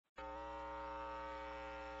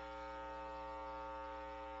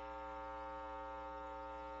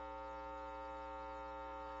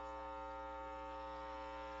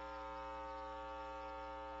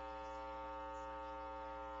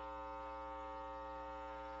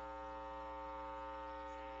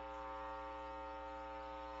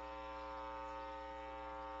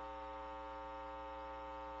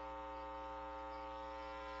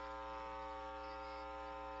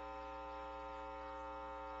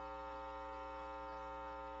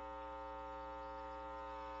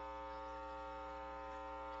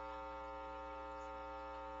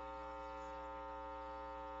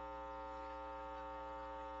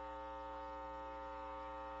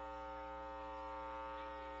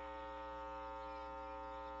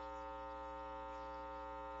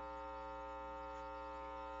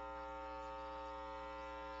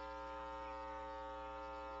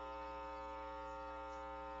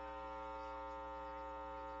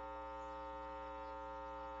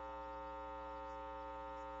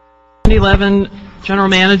Cindy Levin, General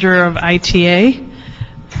Manager of ITA.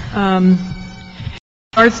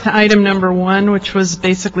 Regards to item number 1, which was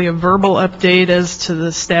basically a verbal update as to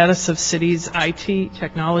the status of city's IT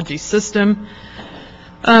technology system.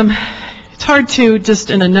 It's hard to, just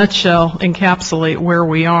in a nutshell, encapsulate where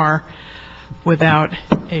we are without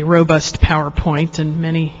a robust PowerPoint and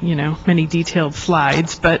many detailed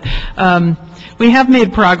slides. But we have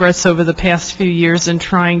made progress over the past few years in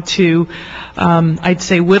trying to, I'd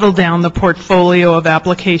say, whittle down the portfolio of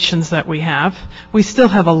applications that we have. We still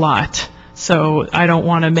have a lot, so I don't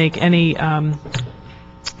want to make any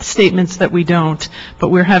statements that we don't, but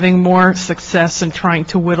we're having more success in trying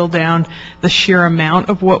to whittle down the sheer amount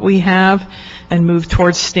of what we have and move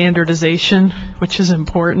towards standardization, which is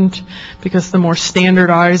important because the more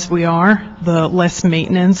standardized we are, the less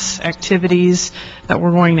maintenance activities that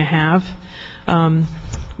we're going to have.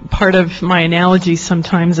 Part of my analogy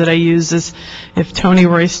sometimes that I use is if Tony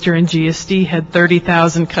Royster and GSD had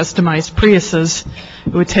 30,000 customized Priuses,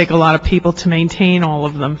 it would take a lot of people to maintain all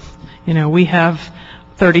of them. We have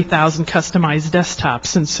 30,000 customized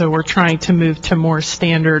desktops, and so we're trying to move to more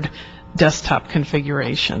standard desktop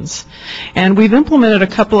configurations. And we've implemented a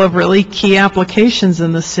couple of really key applications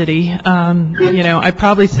in the city. I'd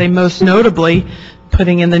probably say most notably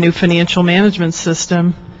putting in the new financial management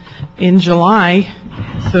system in July.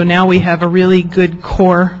 So now we have a really good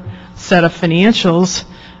core set of financials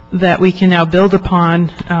that we can now build upon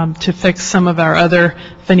to fix some of our other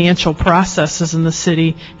financial processes in the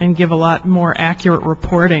city and give a lot more accurate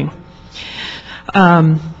reporting.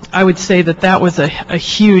 I would say that was a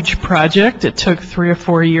huge project. It took 3 or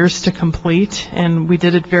 4 years to complete, and we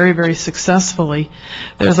did it very, very successfully.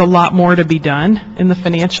 There's a lot more to be done in the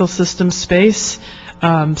financial system space,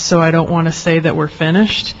 so I don't want to say that we're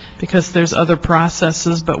finished because there's other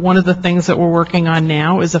processes, but one of the things that we're working on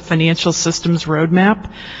now is a financial systems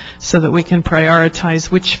roadmap so that we can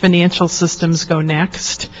prioritize which financial systems go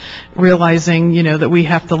next, realizing, that we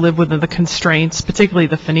have to live within the constraints, particularly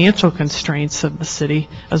the financial constraints of the city,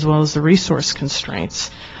 as well as the resource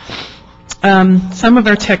constraints. Some of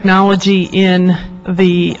our technology in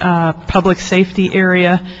the public safety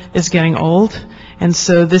area is getting old. And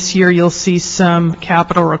so this year you'll see some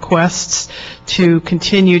capital requests to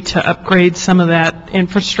continue to upgrade some of that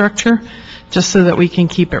infrastructure just so that we can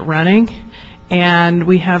keep it running. And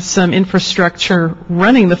we have some infrastructure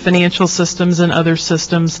running the financial systems and other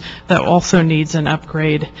systems that also needs an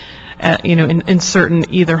upgrade, in certain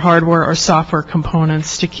either hardware or software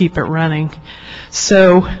components to keep it running.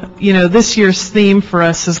 So, this year's theme for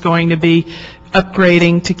us is going to be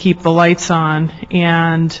upgrading to keep the lights on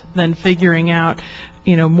and then figuring out,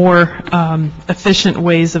 more efficient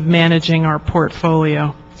ways of managing our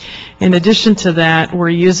portfolio. In addition to that, we're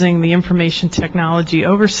using the Information Technology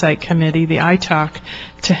Oversight Committee, the ITOC,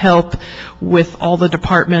 to help with all the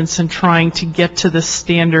departments and trying to get to the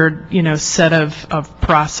standard, set of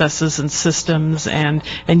processes and systems and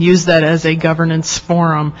use that as a governance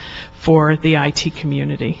forum for the IT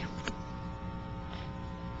community.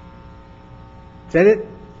 Is that it?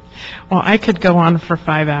 Well, I could go on for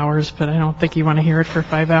 5 hours, but I don't think you want to hear it for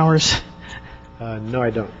 5 hours. No, I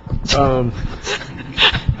don't.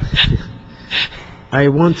 I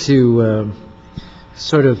want to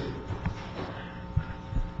sort of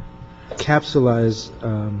capsulize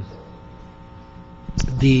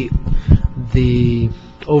the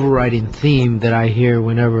overriding theme that I hear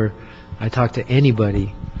whenever I talk to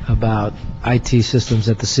anybody about IT systems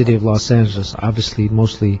at the City of Los Angeles, obviously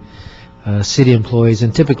mostly city employees,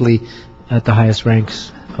 and typically at the highest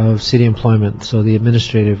ranks of city employment, so the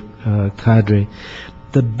administrative cadre.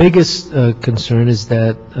 The biggest concern is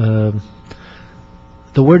that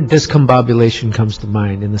the word discombobulation comes to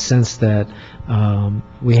mind in the sense that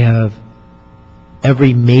we have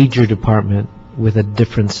every major department with a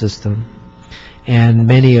different system, and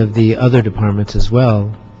many of the other departments as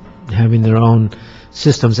well having their own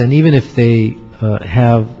systems. And even if they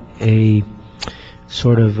have a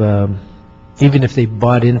sort of even if they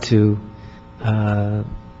bought into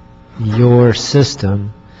your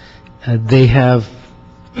system, they have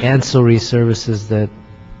ancillary services that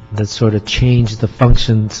sort of change the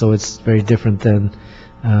function, so it's very different than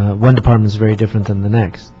one department is very different than the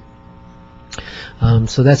next.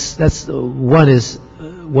 So that's what is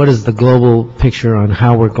the global picture on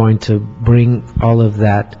how we're going to bring all of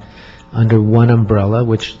that under one umbrella,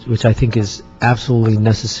 which I think is absolutely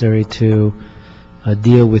necessary to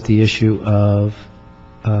deal with the issue of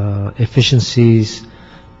efficiencies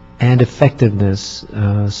and effectiveness,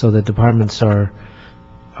 so that departments are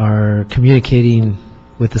communicating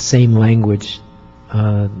with the same language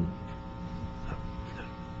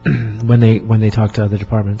when when they talk to other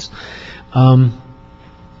departments.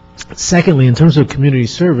 Secondly, in terms of community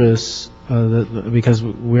service, because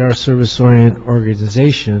we are a service-oriented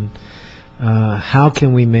organization, how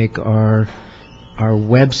can we make our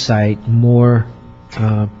website more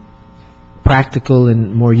practical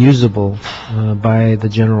and more usable by the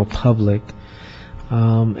general public?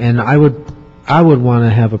 And I would want to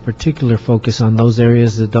have a particular focus on those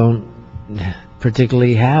areas that don't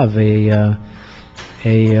particularly have a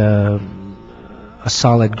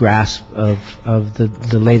solid grasp of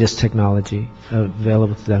the latest technology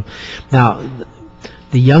available to them. Now,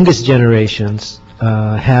 the youngest generations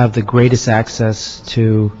have the greatest access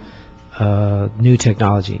to new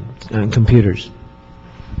technology and computers.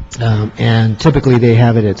 And typically they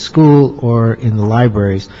have it at school or in the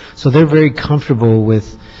libraries. So they're very comfortable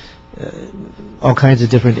with all kinds of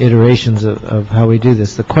different iterations of how we do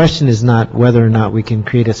this. The question is not whether or not we can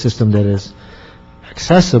create a system that is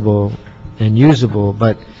accessible and usable,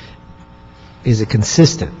 but is it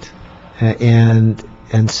consistent?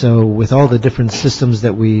 And so with all the different systems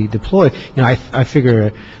that we deploy, I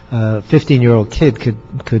figure a 15-year-old kid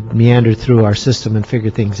could meander through our system and figure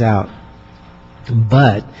things out.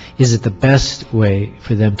 But is it the best way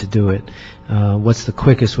for them to do it? What's the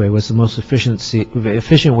quickest way? What's the most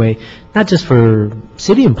efficient way, not just for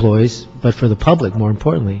city employees, but for the public, more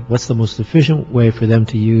importantly? What's the most efficient way for them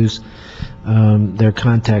to use their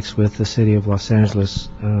contacts with the city of Los Angeles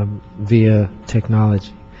via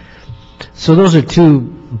technology? So those are two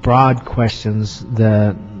broad questions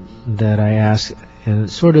that I ask, and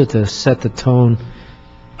sort of to set the tone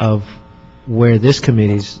of where this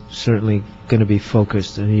committee is certainly going to be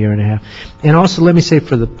focused in a year and a half. And also, let me say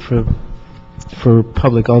for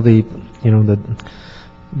public, all the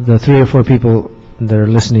the 3 or 4 people that are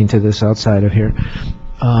listening to this outside of here,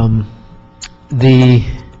 I'm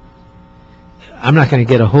not going to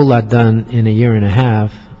get a whole lot done in a year and a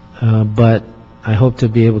half, but I hope to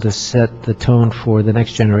be able to set the tone for the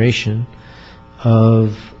next generation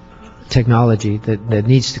of technology that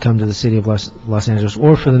needs to come to the city of Los Angeles,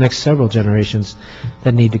 or for the next several generations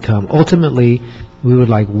that need to come. Ultimately, we would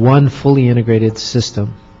like one fully integrated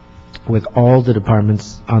system with all the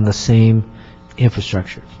departments on the same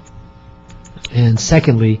infrastructure. And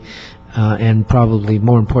secondly, and probably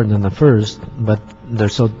more important than the first, but they're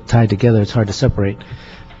so tied together it's hard to separate,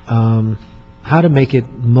 how to make it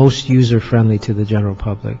most user-friendly to the general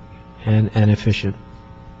public and efficient.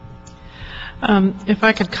 If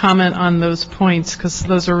I could comment on those points, because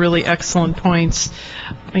those are really excellent points.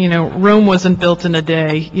 Rome wasn't built in a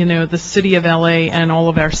day. The city of LA and all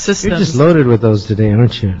of our systems. You're just loaded with those today,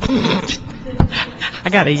 aren't you? I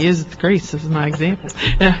got to use Greece as my example.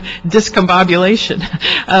 Discombobulation.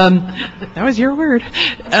 That was your word.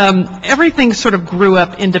 Everything sort of grew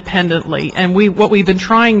up independently, and what we've been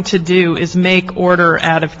trying to do is make order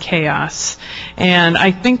out of chaos. And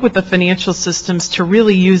I think with the financial systems, to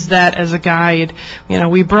really use that as a guide,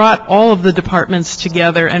 we brought all of the departments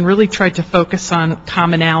together and really tried to focus on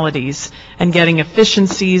commonalities and getting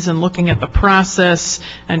efficiencies and looking at the process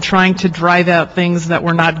and trying to drive out things that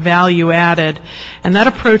were not value added. And that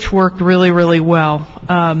approach worked really, really well,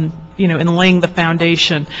 in laying the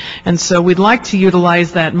foundation. And so we'd like to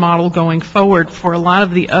utilize that model going forward for a lot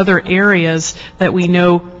of the other areas that we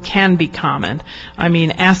know can be common. I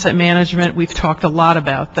mean, asset management, we've talked a lot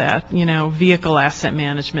about that, vehicle asset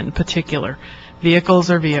management in particular. Vehicles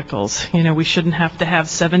are vehicles. We shouldn't have to have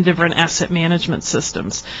 7 different asset management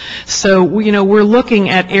systems. So, we're looking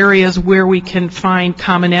at areas where we can find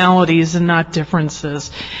commonalities and not differences.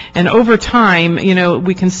 And over time,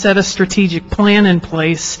 we can set a strategic plan in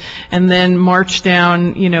place and then march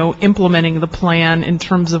down, implementing the plan in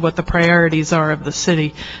terms of what the priorities are of the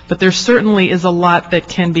city. But there certainly is a lot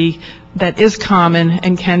that is common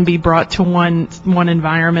and can be brought to one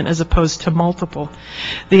environment as opposed to multiple.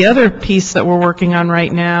 The other piece that we're working on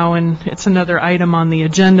right now, and it's another item on the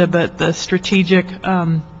agenda, but the strategic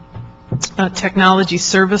technology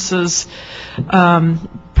services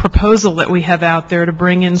proposal that we have out there to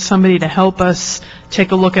bring in somebody to help us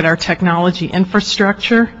take a look at our technology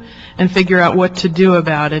infrastructure and figure out what to do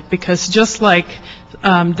about it. Because just like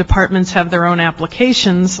departments have their own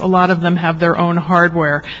applications, a lot of them have their own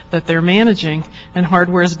hardware that they're managing, and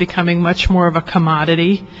hardware is becoming much more of a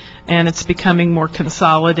commodity and it's becoming more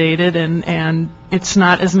consolidated, and it's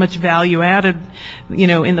not as much value added. You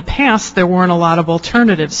know, in the past, there weren't a lot of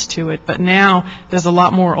alternatives to it, but now there's a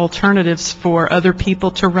lot more alternatives for other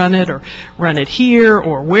people to run it, or run it here,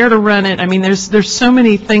 or where to run it. I mean, there's so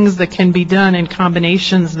many things that can be done in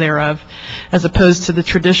combinations thereof, as opposed to the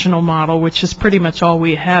traditional model, which is pretty much all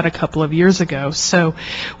we had a couple of years ago. So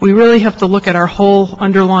we really have to look at our whole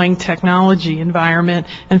underlying technology environment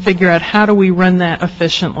and figure out how do we run that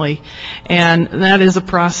efficiently. And that is a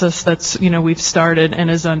process that's, you know, we've started and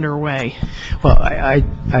is underway. Well,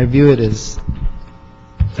 I view it as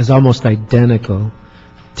almost identical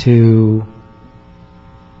to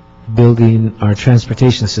building our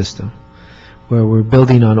transportation system, where we're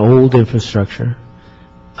building on old infrastructure,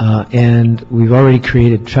 and we've already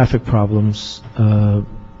created traffic problems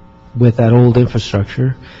with that old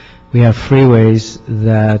infrastructure. We have freeways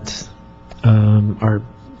that are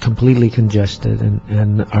completely congested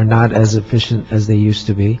and are not as efficient as they used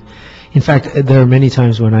to be. In fact, there are many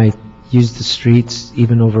times when I use the streets,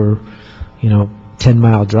 even over,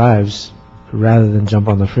 10-mile drives, rather than jump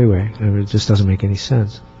on the freeway. I mean, it just doesn't make any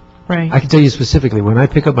sense. Right. I can tell you specifically, when I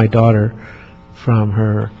pick up my daughter from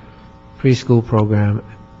her preschool program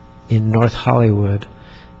in North Hollywood,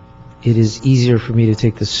 it is easier for me to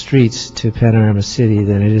take the streets to Panorama City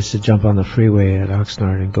than it is to jump on the freeway at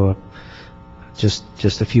Oxnard and go up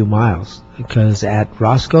just a few miles. Because at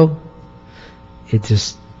Roscoe,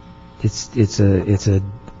 it's a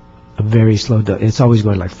very slow. It's always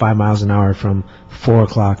going like 5 miles an hour from 4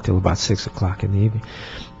 o'clock till about 6 o'clock in the evening.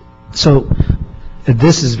 So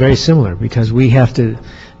this is very similar, because we have to.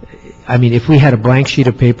 I mean, if we had a blank sheet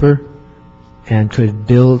of paper and could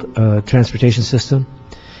build a transportation system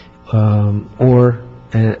or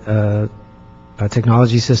a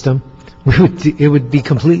technology system, it would be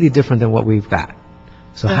completely different than what we've got.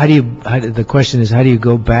 So the question is, how do you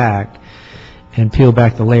go back and peel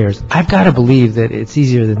back the layers? I've got to believe that it's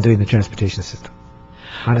easier than doing the transportation system,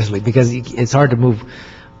 honestly, because it's hard to move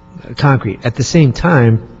concrete. At the same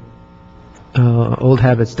time, old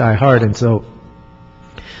habits die hard, and so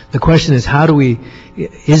the question is, how do we,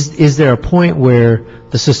 is there a point where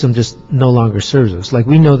the system just no longer serves us? Like,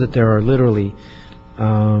 we know that there are literally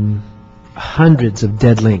hundreds of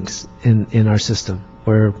dead links in our system,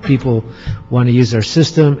 where people want to use our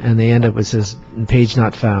system and they end up with says page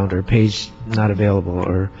not found or page not available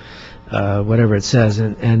or whatever it says,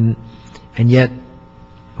 and yet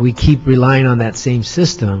we keep relying on that same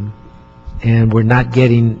system and we're not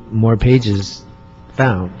getting more pages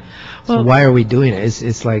found. So why are we doing it?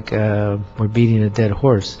 It's like we're beating a dead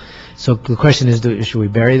horse. So the question is, should we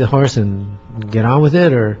bury the horse and get on with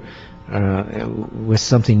it, or with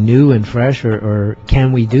something new and fresh, or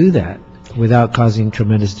can we do that without causing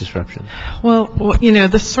tremendous disruption? Well,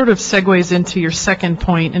 this sort of segues into your second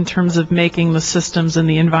point in terms of making the systems and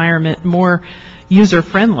the environment more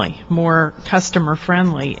user-friendly, more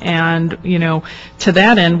customer-friendly. And, to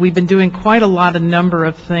that end, we've been doing quite a number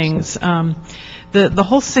of things. The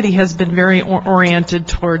whole city has been very oriented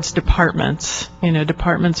towards departments,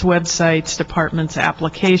 departments' websites, departments'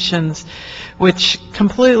 applications, which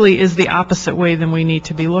completely is the opposite way than we need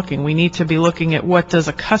to be looking. We need to be looking at what does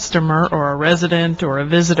a customer or a resident or a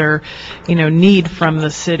visitor, need from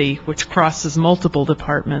the city, which crosses multiple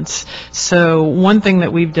departments. So one thing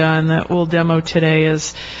that we've done that we'll demo today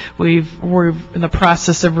is we're in the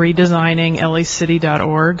process of redesigning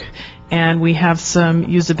lacity.org. And we have some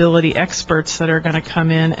usability experts that are going to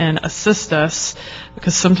come in and assist us,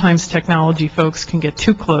 because sometimes technology folks can get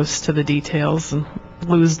too close to the details and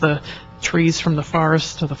lose the trees from the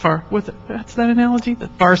forest to the what's that analogy? The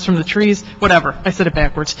forest from the trees? Whatever. I said it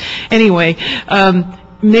backwards. Anyway,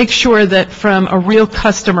 make sure that from a real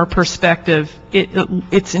customer perspective,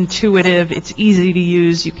 it's intuitive, it's easy to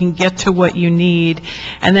use, you can get to what you need.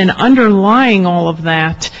 And then underlying all of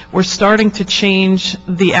that, we're starting to change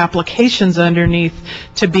the applications underneath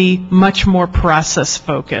to be much more process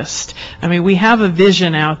focused. I mean, we have a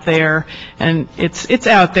vision out there, and it's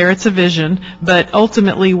out there, it's a vision, but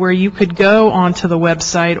ultimately where you could go onto the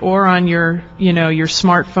website or on your, your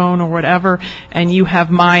smartphone or whatever, and you have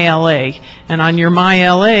MyLA. And on your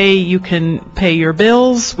MyLA, you can pay your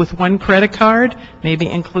bills with one credit card, maybe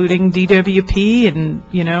including DWP and,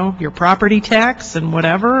 your property tax and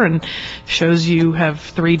whatever, and shows you have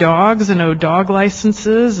 3 dogs and no dog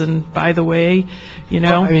licenses. And by the way,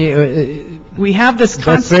 we have this concept.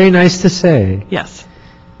 That's very nice to say. Yes.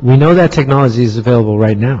 We know that technology is available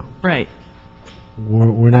right now. Right.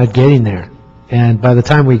 We're not getting there. And by the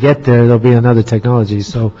time we get there, there'll be another technology.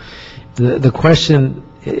 So the question,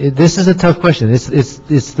 this is a tough question. It's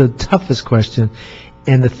the toughest question.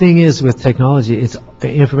 And the thing is with technology, it's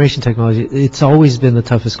information technology, it's always been the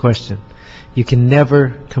toughest question. You can never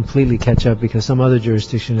completely catch up because some other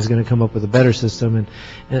jurisdiction is going to come up with a better system,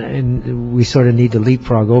 and we sort of need to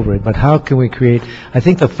leapfrog over it. But how can we create, I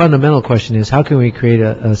think the fundamental question is, how can we create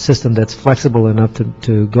a system that's flexible enough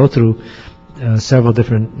to go through several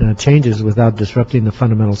different changes without disrupting the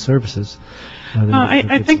fundamental services?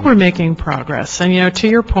 I think we're making progress. And, to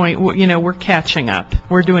your point, we're catching up.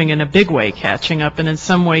 We're doing in a big way catching up, and in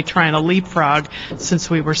some way trying to leapfrog since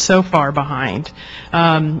we were so far behind.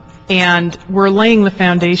 And we're laying the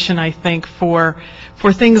foundation, I think, for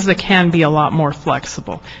things that can be a lot more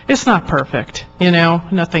flexible. It's not perfect,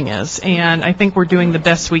 nothing is. And I think we're doing the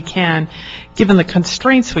best we can, given the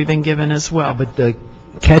constraints we've been given as well. But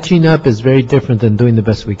catching up is very different than doing the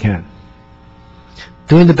best we can.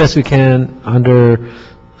 Doing the best we can under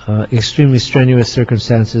extremely strenuous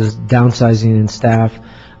circumstances, downsizing in staff,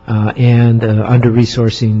 and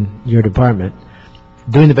under-resourcing your department.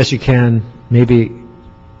 Doing the best you can may be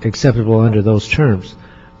acceptable under those terms,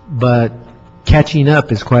 but catching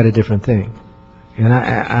up is quite a different thing. And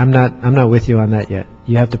I'm not with you on that yet.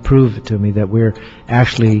 You have to prove to me that we're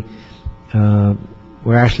actually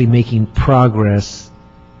making progress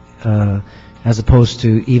as opposed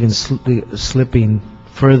to even slipping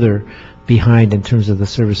further behind in terms of the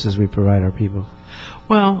services we provide our people.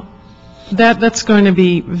 Well, that's going to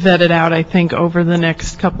be vetted out, I think, over the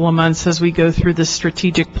next couple of months as we go through the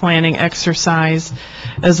strategic planning exercise,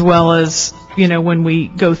 as well as, when we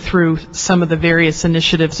go through some of the various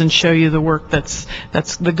initiatives and show you the work that's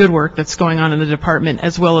the good work that's going on in the department,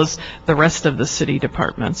 as well as the rest of the city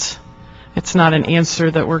departments. It's not an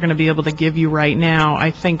answer that we're going to be able to give you right now.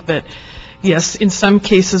 I think that, yes, in some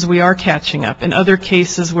cases we are catching up. In other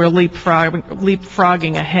cases we're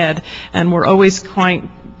leapfrogging ahead, and we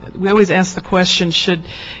always ask the question,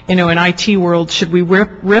 in IT world, should we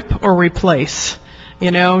rip or replace?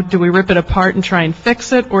 Do we rip it apart and try and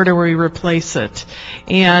fix it, or do we replace it?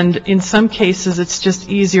 And in some cases, it's just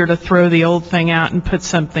easier to throw the old thing out and put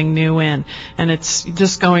something new in. And it's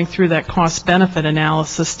just going through that cost-benefit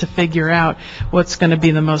analysis to figure out what's going to be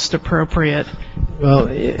the most appropriate. Well,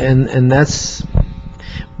 and that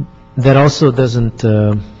also doesn't,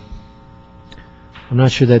 I'm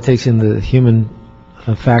not sure that takes in the human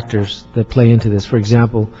factors that play into this. For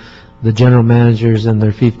example, the general managers and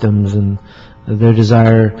their fiefdoms and their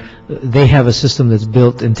desire, they have a system that's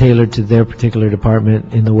built and tailored to their particular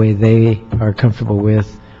department in the way they are comfortable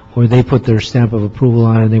with, or they put their stamp of approval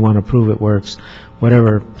on it and they want to prove it works,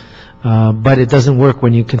 whatever. But it doesn't work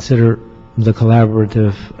when you consider the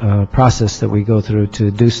collaborative process that we go through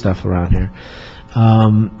to do stuff around here.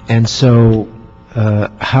 And so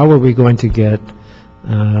how are we going to get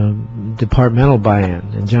departmental buy-in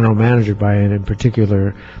and general manager buy-in in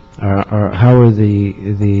particular, or how are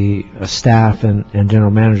the staff and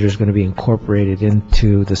general managers going to be incorporated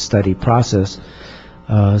into the study process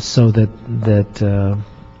so that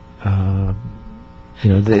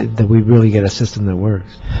we really get a system that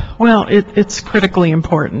works? Well, it's critically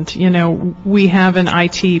important. We have an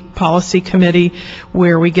IT policy committee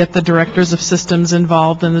where we get the directors of systems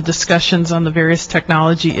involved in the discussions on the various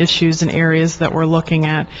technology issues and areas that we're looking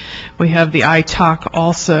at. We have the iTalk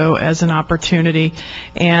also as an opportunity.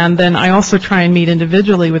 And then I also try and meet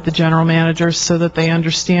individually with the general managers so that they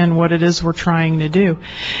understand what it is we're trying to do.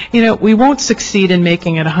 We won't succeed in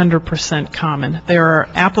making it 100% common. There are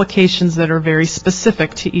applications that are very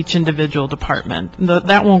specific to each individual department.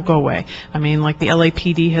 That won't go away. Like the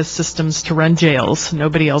LAPD has systems to run jails.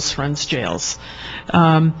 Nobody else runs jails.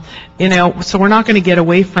 So we're not going to get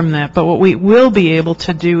away from that. But what we will be able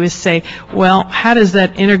to do is say, well, how does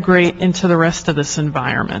that integrate into the rest of this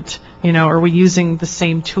environment? Are we using the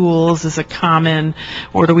same tools? Is it common?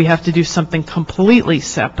 Or do we have to do something completely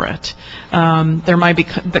separate? There might be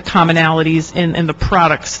the commonalities in the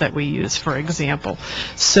products that we use, for example.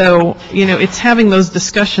 So, it's having those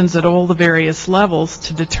discussions at all the various levels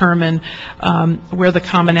to determine where the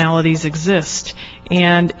commonalities exist.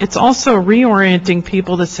 And it's also reorienting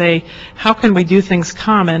people to say, how can we do things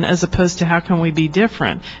common as opposed to how can we be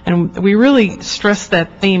different? And we really stress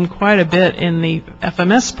that theme quite a bit in the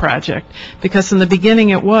FMS project, because in the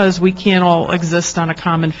beginning it was, we can't all exist on a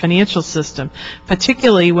common financial system,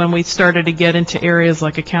 particularly when we started to get into areas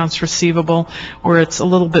like accounts receivable, where it's a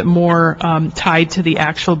little bit more tied to the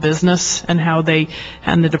actual business and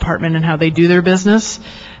the department and how they do their business.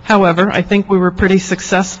 However, I think we were pretty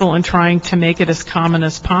successful in trying to make it as common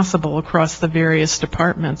as possible across the various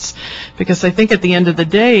departments. Because I think at the end of the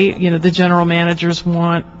day, the general managers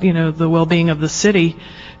want, the well-being of the city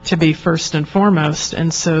to be first and foremost,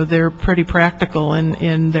 and so they're pretty practical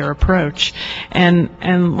in their approach.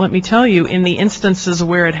 And let me tell you, in the instances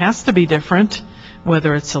where it has to be different,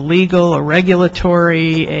 whether it's a legal, a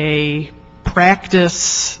regulatory, a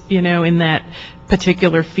practice, in that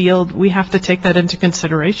particular field, we have to take that into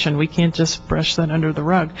consideration. We can't just brush that under the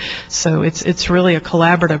rug. So it's really a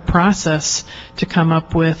collaborative process to come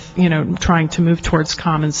up with, trying to move towards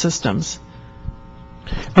common systems.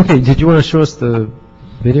 Okay, did you want to show us the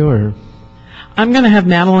video, or? I'm going to have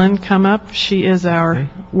Madeline come up. She is our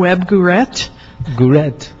web gurette.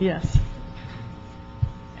 Gurette. Yes.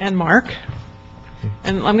 And Mark.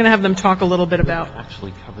 And I'm going to have them talk a little bit about...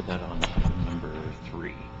 Actually covered that on item number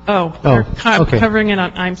 3. Oh, okay. Covering it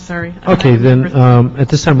on, I'm sorry. Okay, then at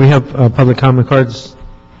this time we have public comment cards.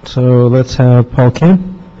 So let's have Paul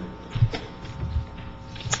Kim.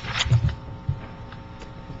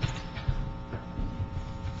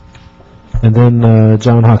 And then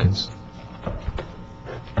John Hawkins.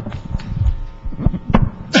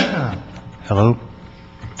 Hello.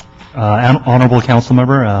 Honorable Council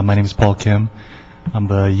Member, my name is Paul Kim. I'm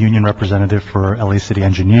the union representative for LA City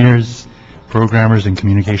Engineers, Programmers, and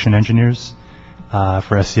Communication Engineers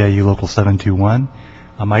for SEIU Local 721.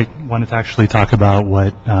 I wanted to actually talk about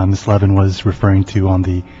what Ms. Levin was referring to on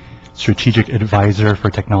the Strategic Advisor for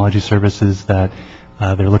Technology Services that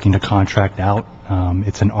they're looking to contract out.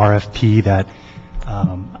 It's an RFP that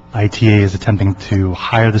ITA is attempting to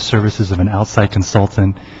hire the services of an outside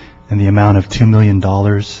consultant in the amount of $2 million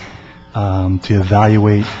to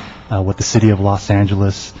evaluate what the City of Los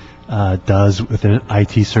Angeles does with their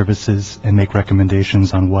IT services and make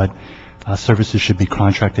recommendations on what services should be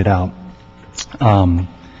contracted out.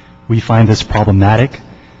 We find this problematic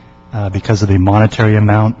because of the monetary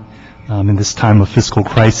amount. In this time of fiscal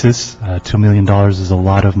crisis, $2 million is a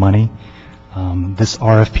lot of money. This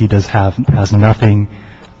RFP has nothing,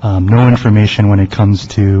 no information when it comes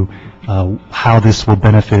to how this will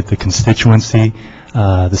benefit the constituency,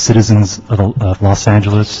 the citizens of Los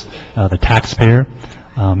Angeles, the taxpayer.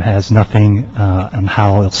 Has nothing on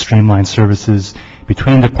how it'll streamline services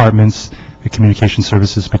between departments, the communication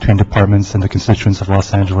services between departments and the constituents of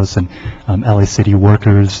Los Angeles and LA City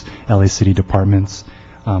workers, LA City departments.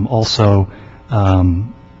 Also,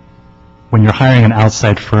 when you're hiring an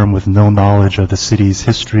outside firm with no knowledge of the city's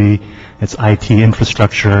history, its IT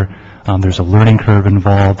infrastructure, there's a learning curve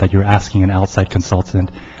involved that you're asking an outside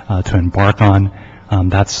consultant to embark on.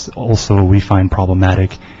 That's also we find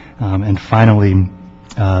problematic. And finally,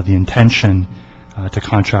 the intention to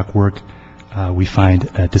contract work we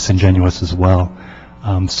find disingenuous as well.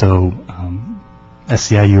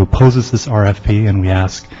 SEIU opposes this RFP, and we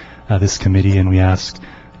ask this committee and we ask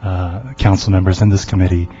council members in this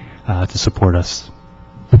committee to support us.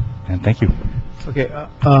 And thank you. Okay.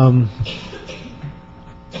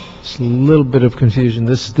 Just a little bit of confusion.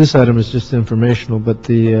 This item is just informational, but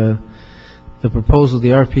the proposal, the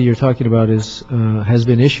RFP you're talking about, has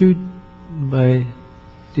been issued by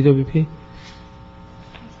DWP?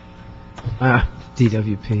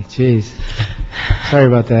 DWP. Jeez. Sorry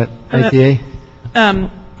about that. ITA?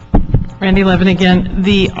 Randy Levin again.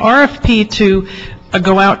 The RFP to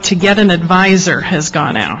go out to get an advisor has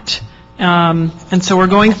gone out. And so we're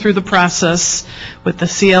going through the process with the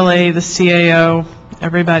CLA, the CAO,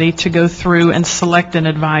 everybody to go through and select an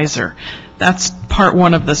advisor. That's part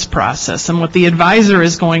one of this process. And what the advisor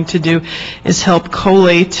is going to do is help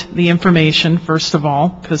collate the information, first of all,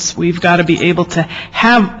 because we've got to be able to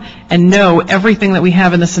have and know everything that we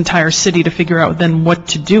have in this entire city to figure out then what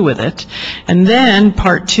to do with it. And then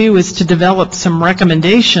part two is to develop some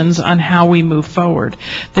recommendations on how we move forward.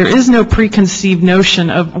 There is no preconceived notion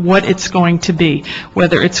of what it's going to be,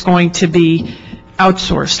 whether it's going to be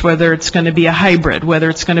outsourced, whether it's going to be a hybrid, whether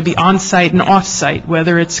it's going to be on-site and off-site,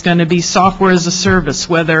 whether it's going to be software as a service,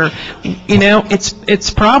 whether,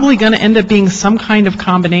 it's probably going to end up being some kind of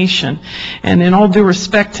combination. And in all due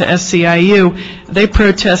respect to SEIU, they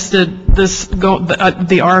protested the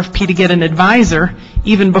RFP to get an advisor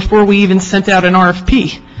even before we even sent out an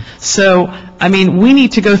RFP. So I mean, we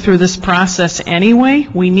need to go through this process anyway.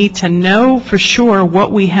 We need to know for sure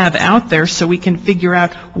what we have out there so we can figure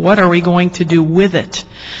out what are we going to do with it.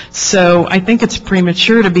 So I think it's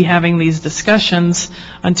premature to be having these discussions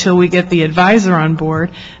until we get the advisor on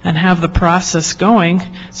board and have the process going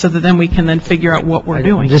so that then we can then figure out what we're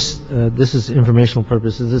doing. This is informational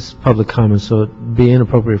purposes. This is public comment, so it'd be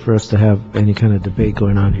inappropriate for us to have any kind of debate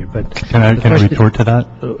going on here. But Can I retort to that?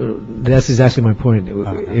 That's exactly my point.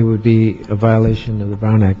 It would be a violation of the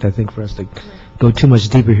Brown Act, I think, for us to go too much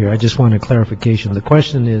deeper here. I just want a clarification. The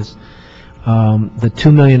question is, the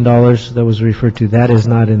 $2 million that was referred to, that is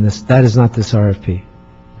not this RFP.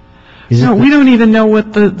 No, we don't even know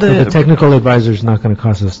what So the technical advisor is not going to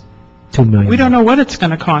cost us $2 million. we don't know what it's going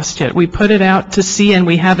to cost yet. We put it out to see, and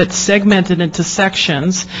we have it segmented into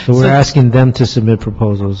sections. So we're asking them to submit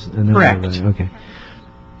proposals. And then Correct. Okay.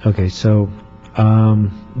 Okay, so,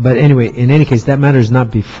 but anyway, in any case, that matter is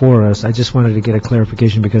not before us. I just wanted to get a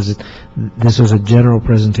clarification because this was a general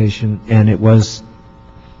presentation and it was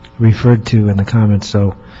referred to in the comments.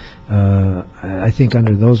 So I think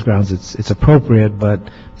under those grounds it's appropriate, but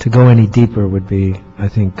to go any deeper would be, I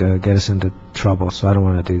think, get us into trouble. So I don't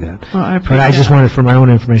want to do that. Well, I But I just appreciate- wanted for my own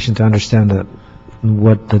information to understand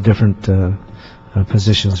what the different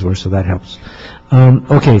positions were, so that helps.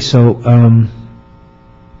 Okay, so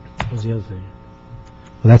what was the other thing?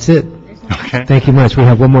 Well, that's it. Okay. Thank you much. We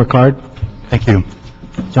have one more card. Thank you.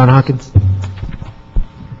 John Hawkins.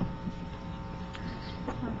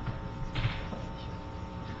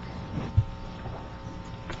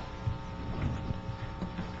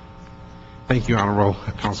 Thank you, Honorable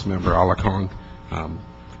Councilmember Alacon.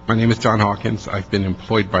 My name is John Hawkins. I've been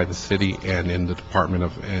employed by the city and in the Department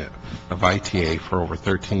of ITA for over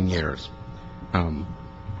 13 years.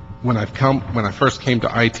 When I first came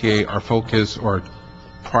to ITA, our focus, or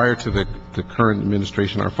prior to the current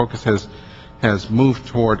administration, our focus has moved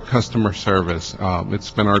toward customer service.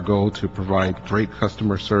 It's been our goal to provide great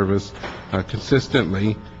customer service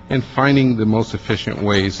consistently and finding the most efficient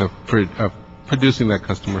ways of producing that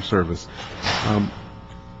customer service.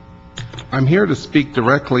 I'm here to speak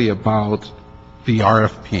directly about the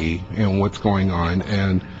RFP and what's going on.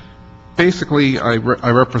 And basically, I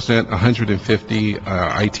represent 150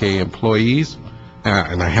 ITA employees,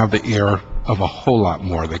 and I have the ear of a whole lot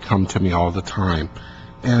more. They come to me all the time.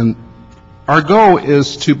 And our goal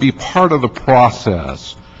is to be part of the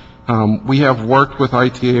process. We have worked with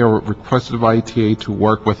ITA or requested of ITA to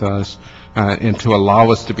work with us and to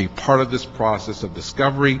allow us to be part of this process of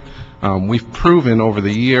discovery. We've proven over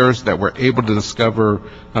the years that we're able to discover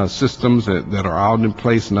systems that are out in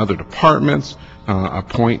place in other departments,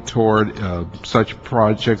 point toward such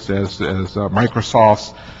projects as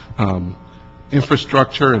Microsoft's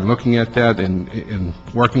infrastructure and looking at that and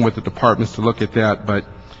working with the departments to look at that. But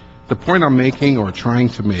the point I'm making or trying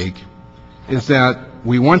to make is that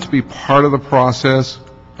we want to be part of the process.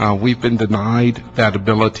 We've been denied that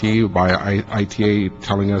ability by ITA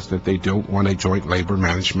telling us that they don't want a joint labor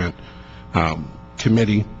management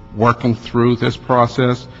committee working through this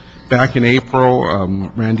process. Back in April,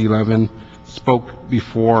 Randy Levin spoke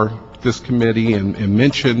before this committee and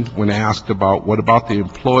mentioned, when asked about what about the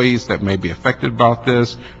employees that may be affected about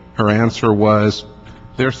this, her answer was,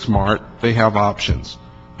 they're smart, they have options.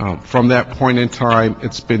 From that point in time,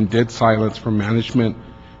 it's been dead silence from management.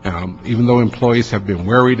 Even though employees have been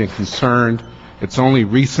worried and concerned, it's only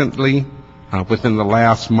recently, within the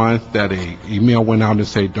last month, that an email went out and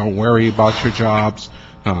said, don't worry about your jobs.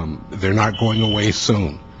 They're not going away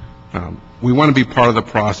soon. We want to be part of the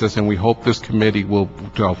process, and we hope this committee will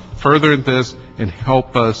delve further in this and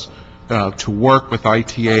help us to work with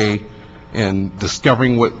ITA in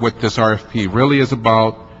discovering what this RFP really is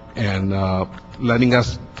about and letting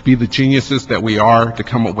us be the geniuses that we are to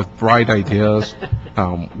come up with bright ideas.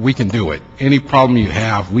 We can do it. Any problem you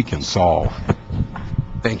have, we can solve.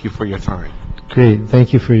 Thank you for your time. Great.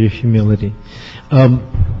 Thank you for your humility.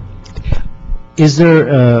 Is there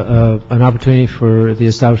an opportunity for the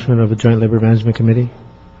establishment of a joint labor management committee?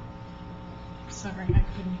 Sorry, I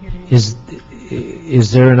couldn't hear you.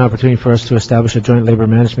 Is there an opportunity for us to establish a joint labor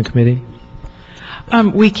management committee?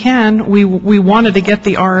 We can. We wanted to get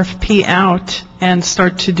the RFP out and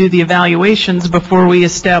start to do the evaluations before we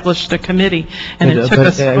established the committee, and it took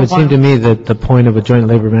us It a would seem to while. me that the point of a joint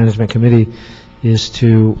labor management committee is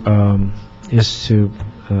to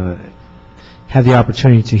have the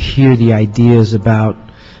opportunity to hear the ideas about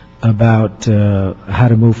how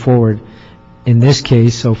to move forward. In this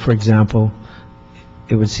case, so for example,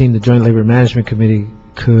 it would seem the joint labor management committee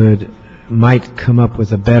might come up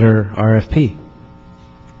with a better RFP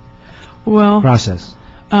Well, process.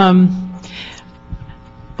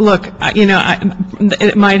 look,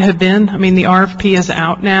 it might have been. I mean, the RFP is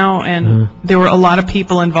out now, and there were a lot of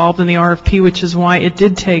people involved in the RFP, which is why it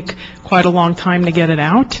did take quite a long time to get it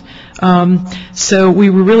out. So we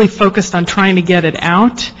were really focused on trying to get it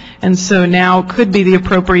out, and so now could be the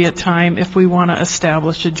appropriate time if we want to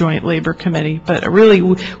establish a joint labor committee. But really,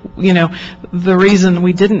 the reason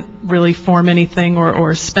we didn't really form anything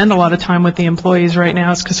or spend a lot of time with the employees right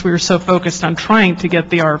now is because we were so focused on trying to get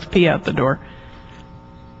the RFP out the door.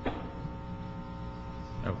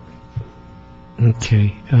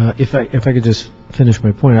 Okay. If I could just finish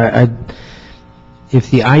my point, if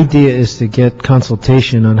the idea is to get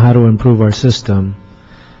consultation on how to improve our system,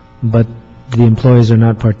 but the employees are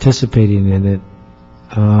not participating in it,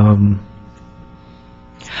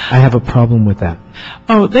 I have a problem with that.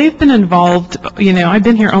 Oh, they've been involved. I've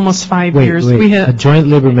been here almost 5 years. A joint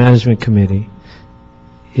labor management committee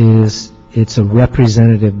it's a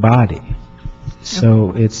representative body.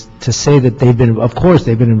 So it's to say that of course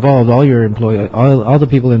they've been involved, all the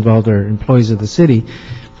people involved are employees of the city,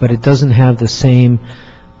 but it doesn't have the same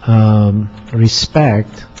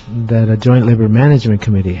respect that a joint labor management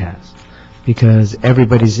committee has, because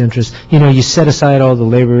everybody's interest, you set aside all the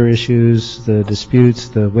labor issues, the disputes,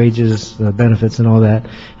 the wages, the benefits and all that,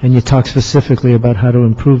 and you talk specifically about how to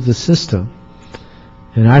improve the system.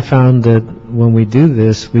 And I found that when we do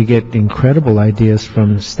this, we get incredible ideas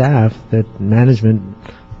from staff that management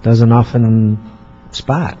doesn't often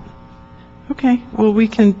spot. Okay, well, we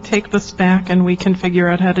can take this back and we can figure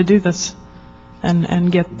out how to do this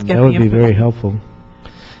and get the That would be input. very helpful.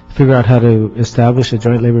 Figure out how to establish a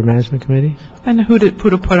joint labor management committee? And who to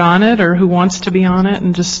put on it, or who wants to be on it,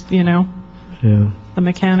 and just, Yeah. the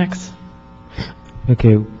mechanics.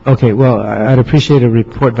 Okay, well, I'd appreciate a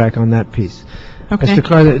report back on that piece. Okay.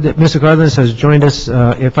 Mr. Cardenas has joined us.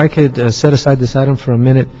 If I could set aside this item for a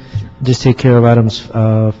minute, just take care of items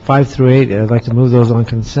 5 through 8. I'd like to move those on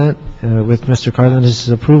consent with Mr. Cardenas'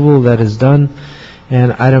 approval. That is done.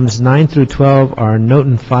 And items 9 through 12 are note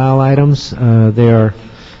and file items. They are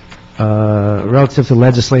relative to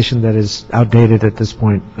legislation that is outdated at this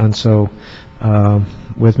point. And so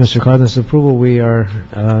with Mr. Cardenas' approval, we are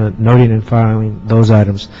noting and filing those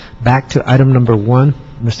items. Back to item number 1,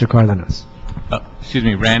 Mr. Cardenas. Excuse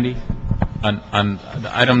me, Randy, on the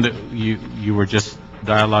item that you were just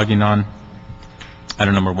dialoguing on,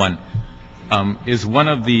 item number 1, is one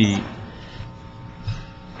of the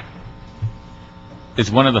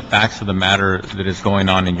facts of the matter that is going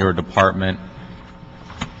on in your department.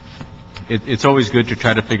 It's always good to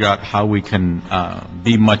try to figure out how we can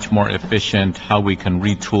be much more efficient, how we can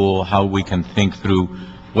retool, how we can think through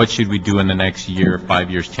what should we do in the next year, 5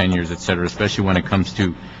 years, 10 years, et cetera, especially when it comes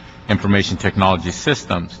to information technology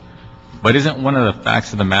systems. But isn't one of the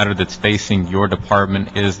facts of the matter that's facing your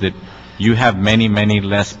department is that you have many, many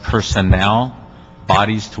less personnel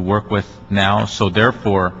bodies to work with now? So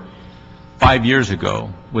therefore, 5 years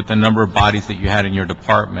ago, with the number of bodies that you had in your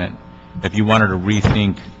department, if you wanted to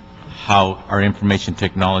rethink how our information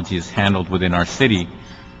technology is handled within our city,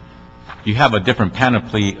 you have a different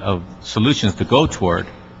panoply of solutions to go toward,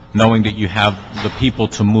 knowing that you have the people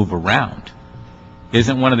to move around.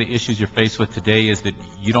 Isn't one of the issues you're faced with today is that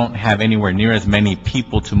you don't have anywhere near as many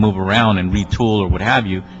people to move around and retool or what have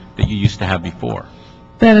you that you used to have before?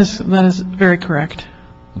 That is very correct.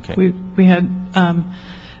 Okay. We had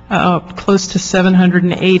close to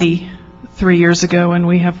 780 3 years ago, and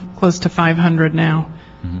we have close to 500 now.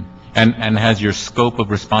 Mm-hmm. And has your scope of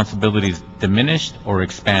responsibilities diminished or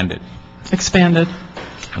expanded? Expanded.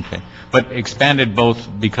 Okay. But expanded both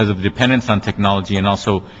because of dependence on technology, and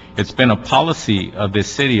also it's been a policy of this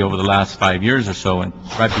city over the last 5 years or so, and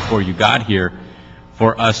right before you got here,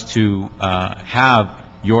 for us to have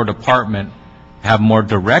your department have more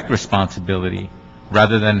direct responsibility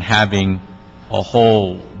rather than having a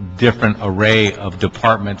whole different array of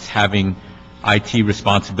departments having IT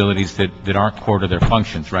responsibilities that aren't core to their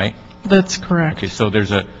functions, right? That's correct. Okay, so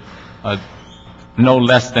there's a no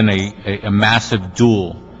less than a massive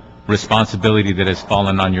dual responsibility that has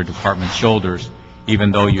fallen on your department's shoulders,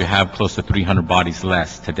 even though you have close to 300 bodies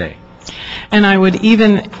less today. And I would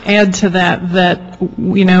even add to that,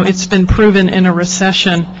 it's been proven in a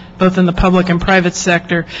recession, both in the public and private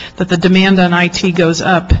sector, that the demand on IT goes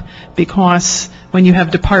up because when you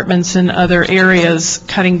have departments in other areas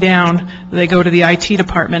cutting down, they go to the IT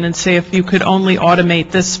department and say, if you could only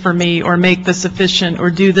automate this for me, or make this efficient,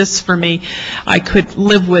 or do this for me, I could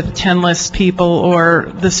live with 10 less people,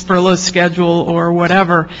 or this furlough schedule, or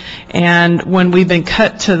whatever. And when we've been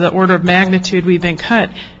cut to the order of magnitude we've been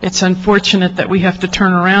cut, it's unfortunate that we have to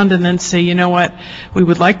turn around and then say, you know what, we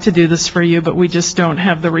would like to do this for you, but we just don't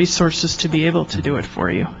have the resources to be able to do it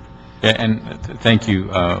for you. Yeah, and thank you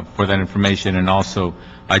for that information. And also,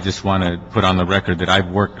 I just want to put on the record that I've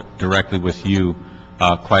worked directly with you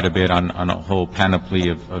quite a bit on a whole panoply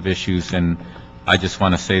of issues, and I just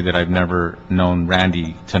want to say that I've never known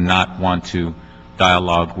Randy to not want to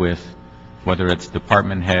dialogue with, whether it's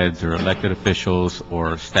department heads or elected officials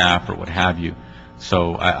or staff or what have you.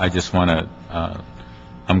 So I just want to,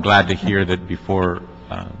 I'm glad to hear that before,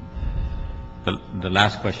 the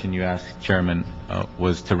last question you asked, Chairman,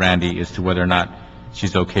 was to Randy as to whether or not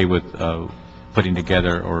she's okay with putting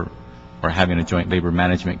together or having a joint labor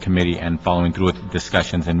management committee and following through with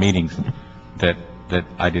discussions and meetings, that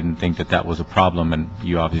I didn't think that was a problem, and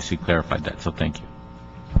you obviously clarified that, so thank you.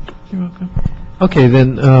 You're welcome. Okay,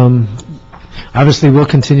 then, obviously, we'll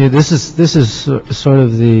continue. This is sort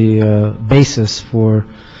of the basis for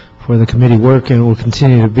the committee work, and will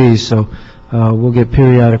continue to be, so we'll get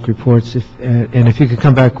periodic reports, and if you could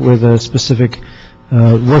come back with a specific,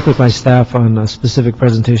 work with my staff on a specific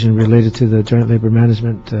presentation related to the Joint Labor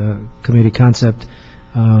Management Committee concept.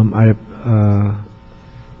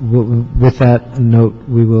 With that note,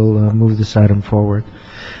 we will move this item forward.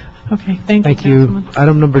 Okay, thank you, Thank you. Councilman.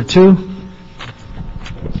 Item number 2.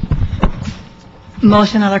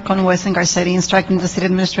 Motion Alarcon, West, and Garcetti instructing the City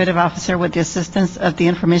Administrative Officer with the assistance of the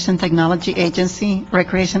Information Technology Agency,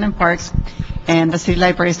 Recreation and Parks, and the city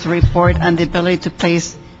libraries to report on the ability to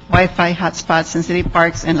place Wi-Fi hotspots in city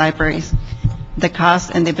parks and libraries, the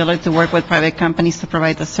cost and the ability to work with private companies to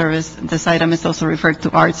provide the service. This item is also referred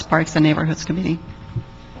to Arts, Parks, and Neighborhoods Committee.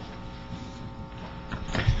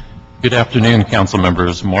 Good afternoon, council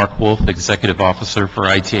members. Mark Wolf, Executive Officer for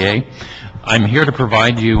ITA. I'm here to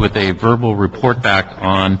provide you with a verbal report back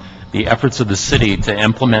on the efforts of the city to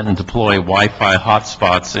implement and deploy Wi-Fi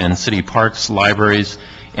hotspots in city parks, libraries,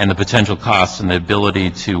 and the potential costs and the ability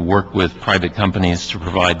to work with private companies to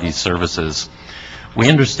provide these services. We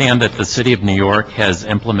understand that the City of New York has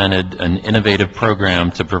implemented an innovative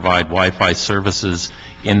program to provide Wi-Fi services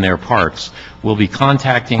in their parks. We'll be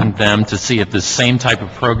contacting them to see if this same type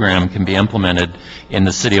of program can be implemented in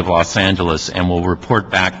the City of Los Angeles, and we'll report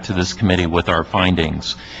back to this committee with our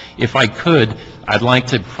findings. If I could, I'd like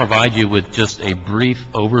to provide you with just a brief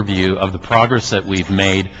overview of the progress that we've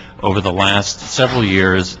made over the last several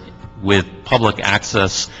years with public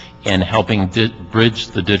access and helping bridge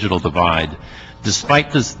the digital divide.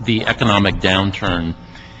 Despite the economic downturn,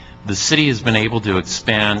 the city has been able to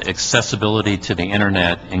expand accessibility to the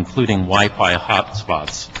internet, including Wi-Fi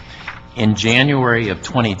hotspots. In January of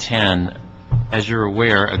 2010, as you're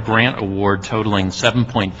aware, a grant award totaling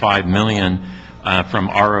 $7.5 million from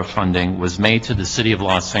ARA funding was made to the City of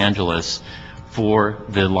Los Angeles for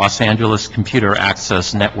the Los Angeles Computer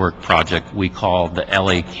Access Network project we call the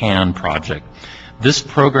LA CAN project. This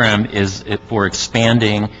program is for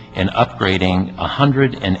expanding and upgrading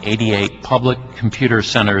 188 public computer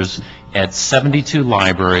centers at 72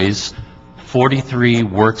 libraries, 43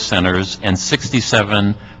 work centers, and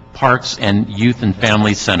 67 parks and youth and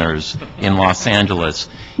family centers in Los Angeles,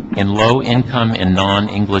 in low-income and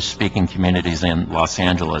non-English speaking communities in Los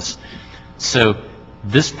Angeles. So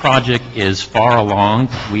this project is far along.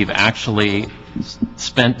 We've actually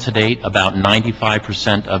spent to date about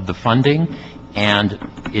 95% of the funding, and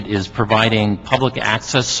it is providing public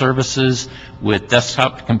access services with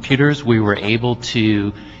desktop computers. We were able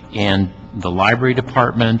to, in the library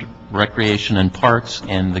department, recreation and parks,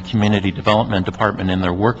 and the community development department in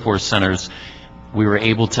their workforce centers, we were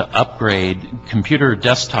able to upgrade computer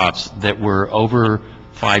desktops that were over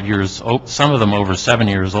 5 years old, some of them over 7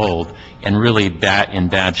 years old, and really in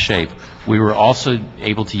bad shape. We were also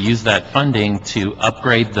able to use that funding to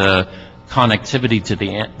upgrade the connectivity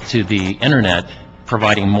to the internet,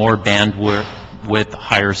 providing more bandwidth with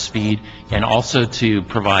higher speed, and also to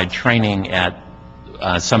provide training at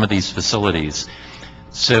some of these facilities.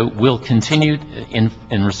 So we'll continue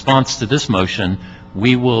in response to this motion.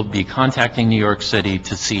 We will be contacting New York City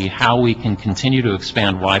to see how we can continue to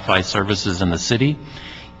expand Wi-Fi services in the city,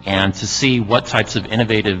 and to see what types of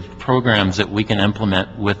innovative programs that we can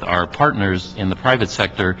implement with our partners in the private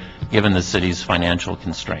sector, given the city's financial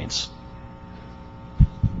constraints.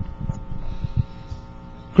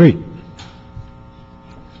 Great.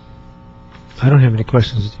 I don't have any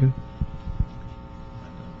questions, do you?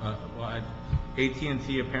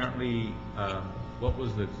 AT&T apparently, what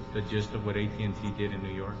was the gist of what AT&T did in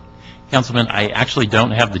New York? Councilman, I actually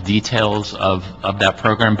don't have the details of that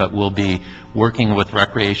program, but we'll be working with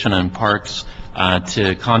Recreation and Parks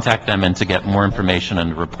to contact them and to get more information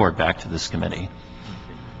and report back to this committee.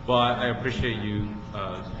 Well, I appreciate you,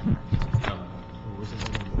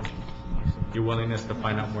 your willingness to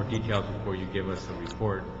find out more details before you give us a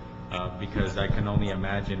report, because I can only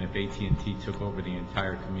imagine if AT&T took over the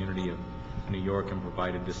entire community of New York and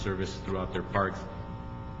provided this service throughout their parks,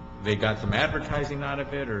 they got some advertising out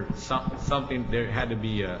of it or something. There had to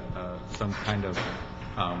be some kind of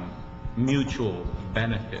mutual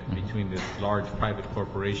benefit between this large private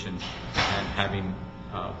corporation and having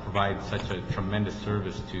provide such a tremendous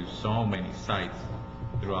service to so many sites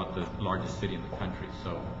throughout the largest city in the country.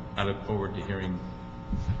 So I look forward to hearing,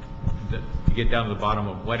 to get down to the bottom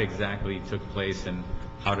of what exactly took place and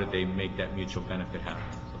how did they make that mutual benefit happen.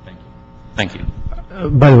 So thank you. Thank you.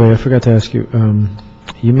 By the way, I forgot to ask you,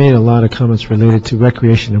 you made a lot of comments related to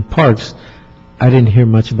recreation and parks. I didn't hear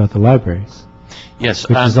much about the libraries, Yes.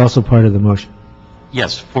 which is also part of the motion.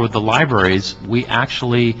 Yes, for the libraries, we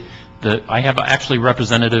actually, I have actually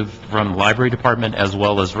representative from the library department as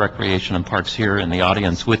well as Recreation and Parks here in the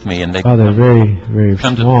audience with me, and they Oh, they're very, very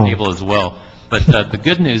come to small. the table as well. But the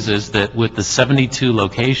good news is that with the 72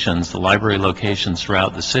 locations, the library locations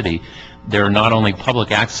throughout the city, there are not only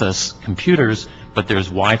public access computers, but there's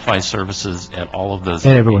Wi-Fi services at all of those.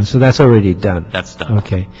 And everyone, so that's already done. That's done.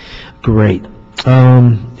 Okay, great.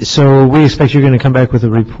 So we expect you're going to come back with a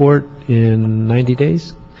report in 90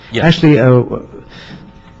 days? Yes. Actually,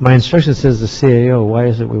 my instruction says the CAO. Why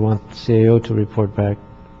is it we want the CAO to report back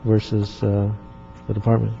versus the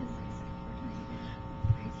department?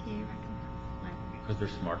 Because they're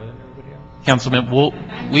smarter than everybody else? Councilman,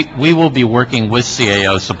 we will be working with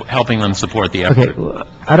CAO, helping them support the effort. Okay, well,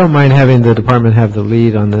 I don't mind having the department have the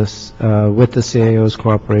lead on this with the CAO's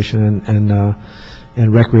cooperation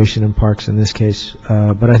and Recreation and Parks in this case,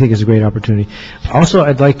 but I think it's a great opportunity. Also,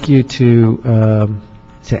 I'd like you to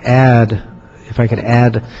add, if I could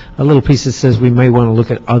add a little piece that says we may want to look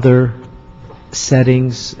at other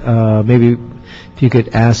settings. Maybe if you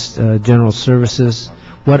could ask General Services,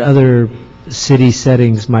 what other city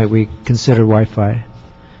settings might we consider Wi-Fi?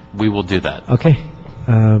 We will do that. Okay,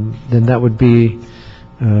 then that would be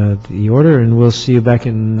the order, and we'll see you back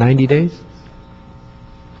in 90 days?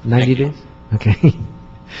 90 days? Okay.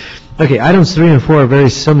 Okay, items 3 and 4 are very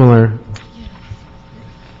similar,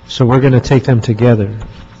 so we're going to take them together.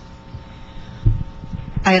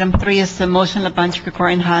 Item 3 is the motion Labange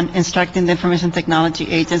Kikuran Han instructing the Information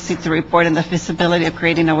Technology Agency to report on the feasibility of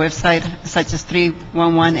creating a website such as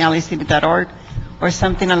 311lacity.org or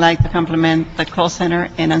something alike to complement the call center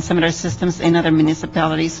and similar systems in other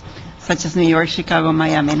municipalities such as New York, Chicago,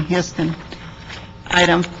 Miami, and Houston.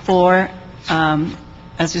 Item 4,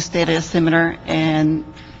 as you stated, is similar, and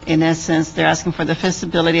in essence, they're asking for the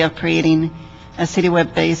feasibility of creating a city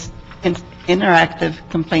web-based interactive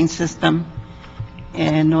complaint system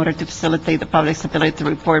in order to facilitate the public's ability to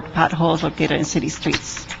report potholes located in city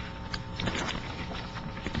streets.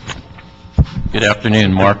 Good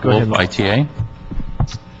afternoon, Mark Go ahead, Wolf, Mark. ITA.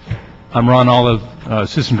 I'm Ron Olive,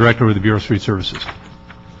 Assistant Director with the Bureau of Street Services.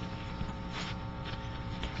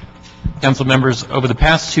 Council members, over the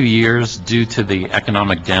past 2 years, due to the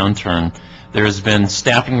economic downturn, there has been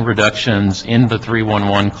staffing reductions in the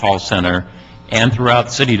 311 call center and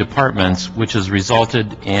throughout city departments, which has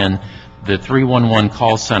resulted in the 311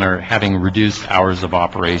 call center having reduced hours of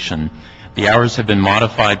operation. The hours have been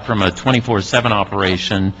modified from a 24/7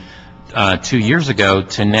 operation 2 years ago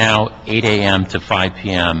to now 8 a.m. to 5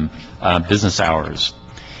 p.m. Business hours.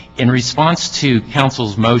 In response to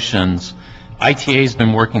council's motions, ITA has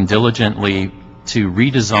been working diligently to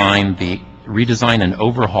redesign and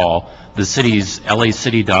overhaul the city's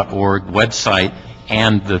lacity.org website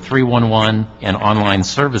and the 311 and online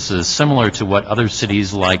services, similar to what other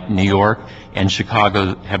cities like New York and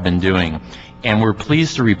Chicago have been doing. And we're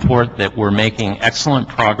pleased to report that we're making excellent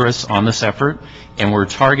progress on this effort, and we're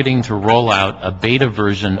targeting to roll out a beta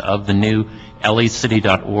version of the new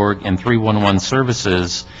lacity.org and 311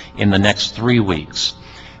 services in the next 3 weeks.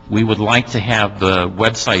 We would like to have the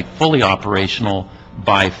website fully operational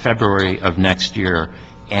by February of next year.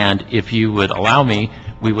 And if you would allow me,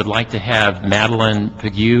 we would like to have Madeline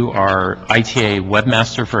Piguet, our ITA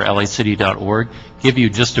webmaster for lacity.org, give you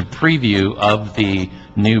just a preview of the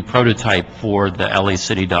new prototype for the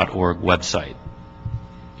lacity.org website.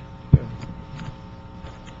 Good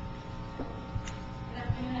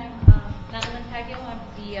afternoon. I'm Madeline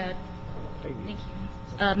Piguet.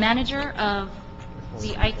 I'm the manager of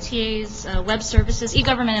the ITA's web services,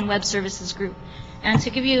 e-government and web services group. And to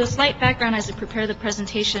give you a slight background as I prepare the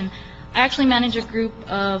presentation, I actually manage a group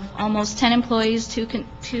of almost 10 employees, two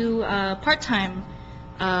part-time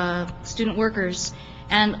student workers.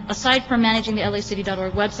 And aside from managing the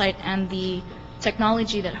lacity.org website and the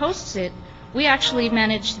technology that hosts it, we actually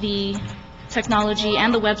manage the technology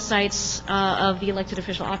and the websites of the elected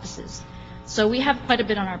official offices. So we have quite a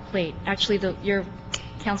bit on our plate. Actually, your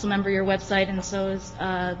council member, your website, and so is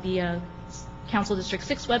the Council District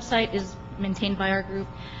 6 website is maintained by our group,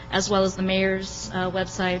 as well as the mayor's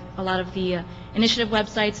website, a lot of the initiative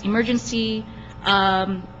websites, emergency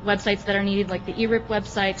websites that are needed, like the ERIP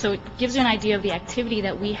website. So it gives you an idea of the activity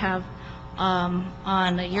that we have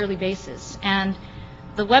on a yearly basis. And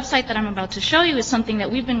the website that I'm about to show you is something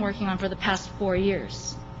that we've been working on for the past 4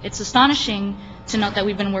 years. It's astonishing to note that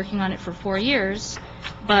we've been working on it for 4 years,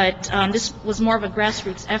 but this was more of a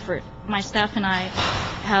grassroots effort. My staff and I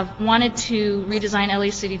have wanted to redesign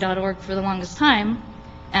lacity.org for the longest time,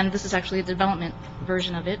 and this is actually a development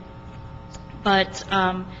version of it. But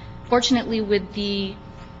fortunately, with the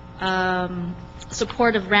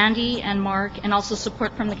support of Randy and Mark, and also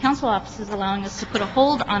support from the council offices allowing us to put a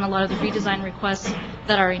hold on a lot of the redesign requests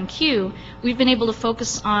that are in queue, we've been able to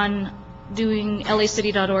focus on doing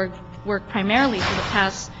lacity.org work primarily for the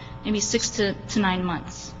past maybe 6 to 9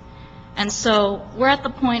 months. And so we're at the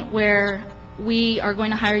point where we are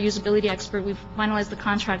going to hire a usability expert. We've finalized the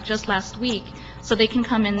contract just last week, so they can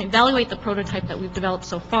come and evaluate the prototype that we've developed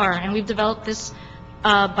so far. And we've developed this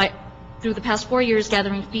through the past 4 years,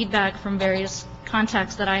 gathering feedback from various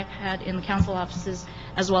contacts that I've had in the council offices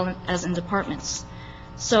as well as in departments.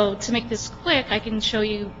 So to make this quick, I can show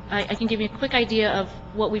you, I can give you a quick idea of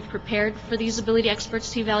what we've prepared for the usability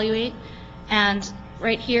experts to evaluate. And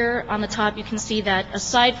right here on the top, you can see that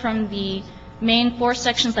aside from the main 4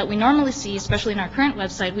 sections that we normally see, especially in our current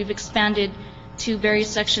website, we've expanded to various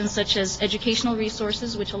sections such as educational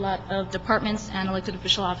resources, which a lot of departments and elected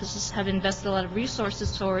official offices have invested a lot of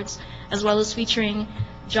resources towards, as well as featuring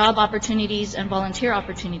job opportunities and volunteer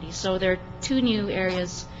opportunities. So there are 2 new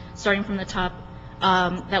areas starting from the top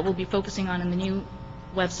that we'll be focusing on in the new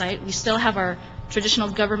website. We still have our traditional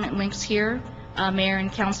government links here, mayor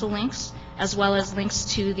and council links, as well as links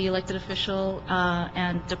to the elected official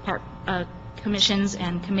and commissions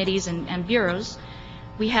and committees and bureaus.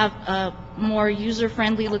 We have a more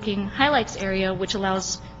user-friendly looking highlights area, which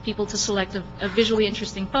allows people to select a visually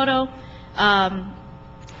interesting photo,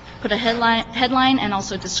 put a headline and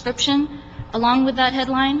also description along with that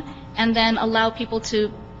headline, and then allow people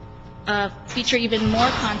to feature even more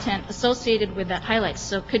content associated with that highlights.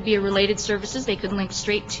 So it could be a related services. They could link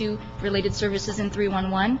straight to related services in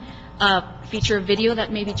 311, feature a video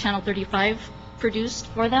that maybe Channel 35 produced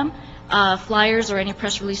for them, flyers or any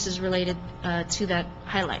press releases related to that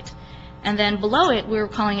highlight. And then below it, we're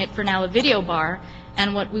calling it for now a video bar.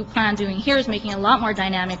 And what we plan on doing here is making it a lot more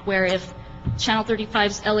dynamic, where if Channel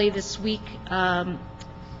 35's LA This Week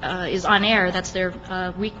is on air, that's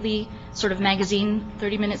their weekly sort of magazine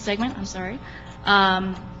 30-minute segment, I'm sorry.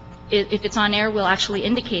 If it's on air, we'll actually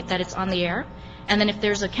indicate that it's on the air. And then if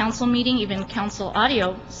there's a council meeting, even council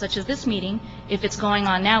audio, such as this meeting, if it's going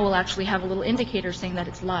on now, we'll actually have a little indicator saying that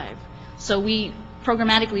it's live. So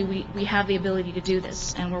programmatically, we have the ability to do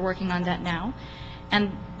this, and we're working on that now.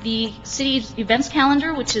 And the city's events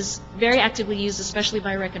calendar, which is very actively used, especially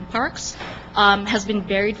by Rec and Parks, has been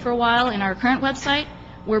buried for a while in our current website.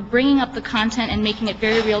 We're bringing up the content and making it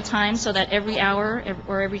very real time so that every hour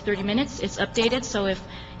or every 30 minutes it's updated. So if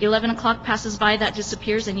 11 o'clock passes by, that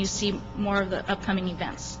disappears and you see more of the upcoming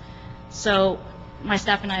events. So my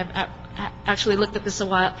staff and I have actually looked at this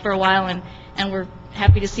for a while, and we're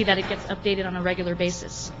happy to see that it gets updated on a regular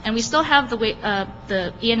basis. And we still have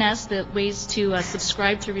the ENS, the ways to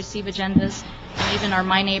subscribe to receive agendas, and even our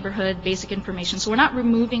My Neighborhood basic information. So we're not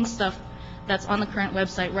removing stuff that's on the current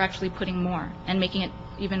website. We're actually putting more and making it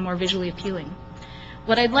even more visually appealing.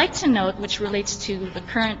 What I'd like to note, which relates to the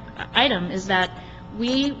current item, is that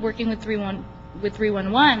we, working with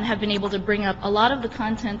 311, have been able to bring up a lot of the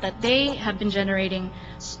content that they have been generating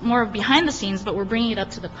more behind the scenes, but we're bringing it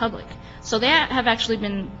up to the public. So they have actually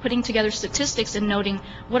been putting together statistics and noting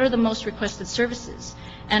what are the most requested services.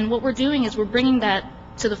 And what we're doing is we're bringing that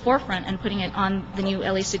to the forefront and putting it on the new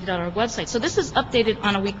lacity.org website. So this is updated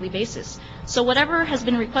on a weekly basis. So whatever has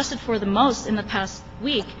been requested for the most in the past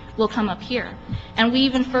week will come up here. And we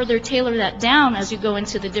even further tailor that down as you go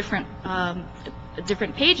into the different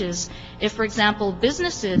pages. If, for example,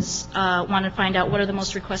 businesses want to find out what are the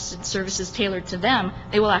most requested services tailored to them,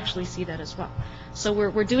 they will actually see that as well. So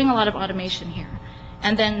we're doing a lot of automation here.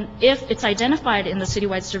 And then if it's identified in the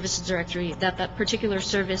citywide services directory that that particular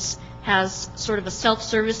service has sort of a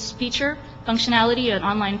self-service feature, functionality, an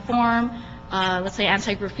online form, let's say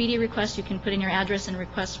anti-graffiti request, you can put in your address and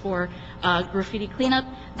request for graffiti cleanup,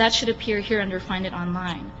 that should appear here under Find It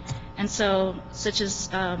Online. And so, such as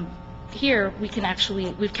here, we've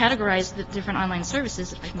categorized the different online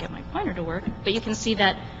services, if I can get my pointer to work, but you can see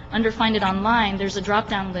that under Find It Online, there's a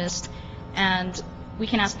drop-down list, and we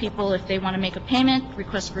can ask people if they want to make a payment,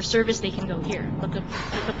 request for service, they can go here, look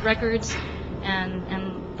up records,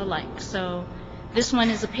 and the like. So this one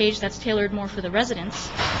is a page that's tailored more for the residents,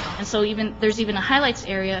 and so there's even a highlights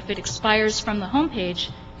area. If it expires from the home page,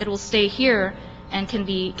 it will stay here and can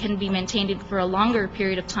be maintained for a longer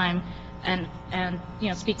period of time, and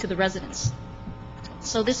speak to the residents.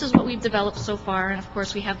 So this is what we've developed so far, and of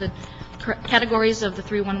course we have the categories of the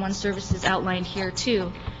 311 services outlined here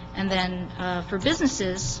too. And then for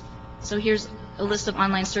businesses, so here's a list of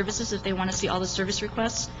online services. If they want to see all the service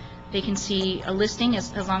requests, they can see a listing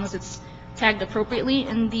as long as it's tagged appropriately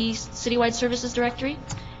in the citywide services directory.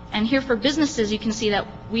 And here for businesses, you can see that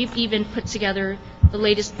we've even put together the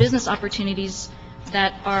latest business opportunities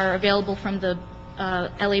that are available from the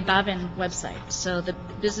LA Bavin website, so the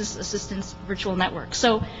Business Assistance Virtual Network.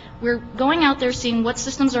 So we're going out there seeing what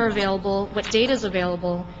systems are available, what data is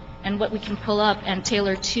available, and what we can pull up and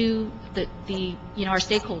tailor to our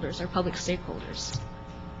stakeholders, our public stakeholders.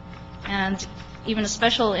 And even a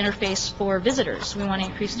special interface for visitors. We want to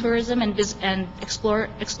increase tourism and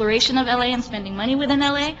exploration of LA and spending money within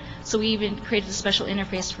LA, so we even created a special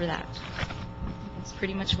interface for that. That's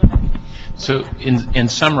pretty much what So in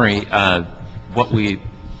summary, what we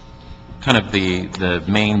the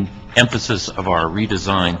main emphasis of our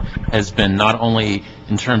redesign has been not only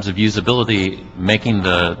in terms of usability, making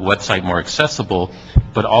the website more accessible,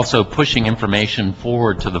 but also pushing information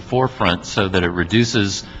forward to the forefront so that it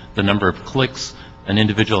reduces the number of clicks an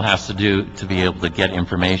individual has to do to be able to get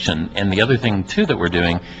information. And the other thing too that we're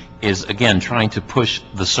doing is, again, trying to push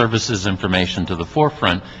the services information to the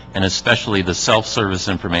forefront, and especially the self-service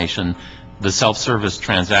information, the self-service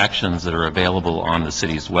transactions that are available on the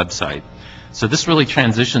city's website. So this really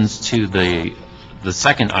transitions to the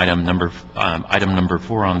second item number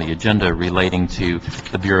 4 on the agenda, relating to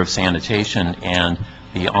the Bureau of Sanitation and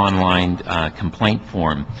the online complaint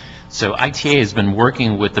form. So ITA has been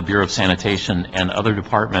working with the Bureau of Sanitation and other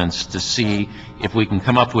departments to see if we can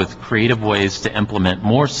come up with creative ways to implement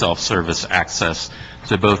more self-service access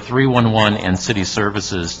to both 311 and city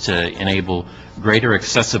services to enable greater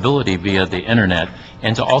accessibility via the internet,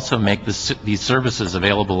 and to also make these services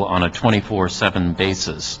available on a 24/7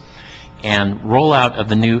 basis. And rollout of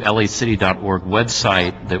the new lacity.org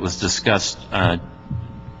website that was discussed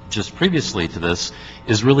just previously to this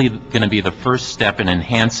is really going to be the first step in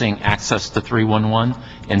enhancing access to 311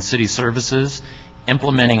 and city services.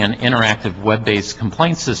 Implementing an interactive web-based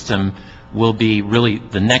complaint system will be really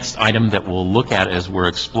the next item that we'll look at as we're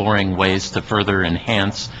exploring ways to further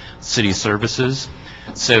enhance city services.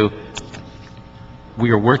 So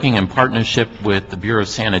we are working in partnership with the Bureau of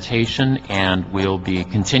Sanitation, and we'll be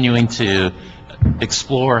continuing to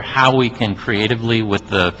explore how we can creatively, with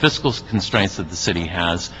the fiscal constraints that the city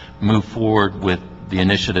has, move forward with the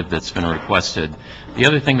initiative that's been requested. The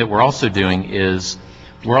other thing that we're also doing is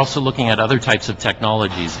we're also looking at other types of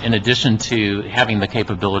technologies. In addition to having the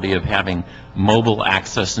capability of having mobile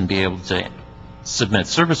access and be able to submit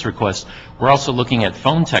service requests, we're also looking at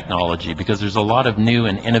phone technology, because there's a lot of new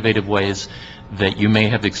and innovative ways that you may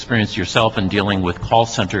have experienced yourself in dealing with call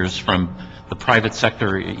centers from the private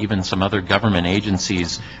sector, even some other government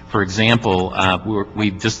agencies. For example,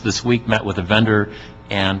 we just this week met with a vendor,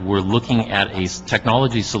 and we're looking at a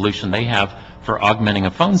technology solution they have for augmenting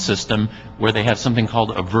a phone system, where they have something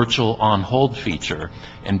called a virtual on-hold feature.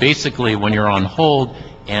 And basically, when you're on hold,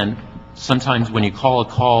 and sometimes when you call a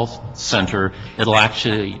call center, it'll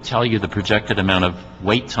actually tell you the projected amount of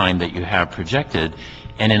wait time that you have projected.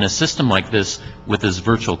 And in a system like this, with this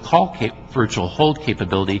virtual hold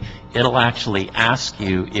capability, it'll actually ask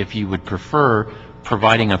you if you would prefer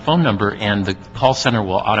providing a phone number, and the call center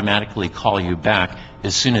will automatically call you back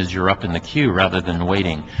as soon as you're up in the queue rather than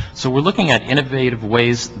waiting. So we're looking at innovative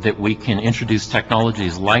ways that we can introduce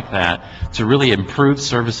technologies like that to really improve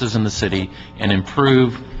services in the city and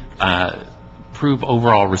improve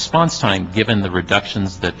overall response time, given the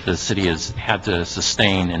reductions that the city has had to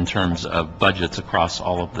sustain in terms of budgets across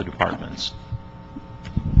all of the departments.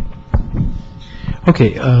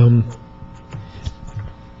 Okay.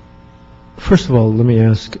 First of all, let me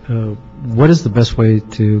ask, what is the best way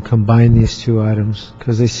to combine these two items?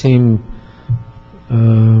 Because they seem,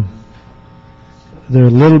 they're a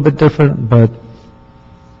little bit different, but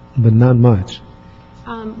but not much.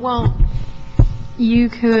 Well, you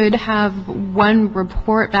could have one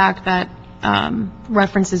report back that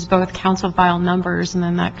references both council file numbers, and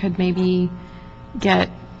then that could maybe get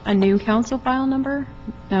a new council file number?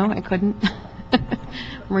 No, I couldn't.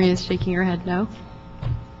 Maria's shaking her head no.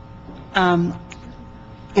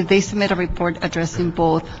 If they submit a report addressing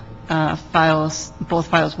both files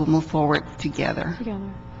will move forward together.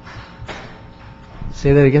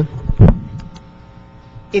 Say that again?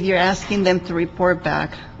 If you're asking them to report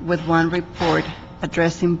back with one report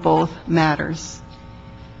addressing both matters,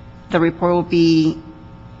 the report will be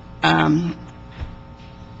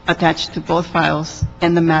attached to both files,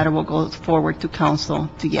 and the matter will go forward to council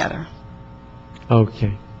together.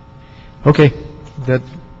 Okay. Okay,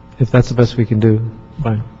 if that's the best we can do,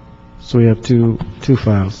 fine. So we have two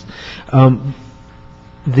files.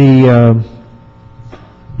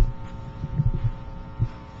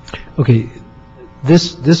 Okay,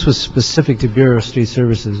 this was specific to Bureau of Street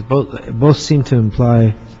Services. Both seem to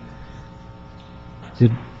imply.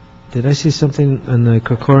 Did I see something on the the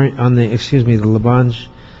Labange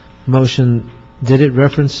motion? Did it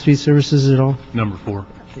reference street services at all? Number 4.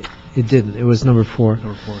 It didn't. It was number 4.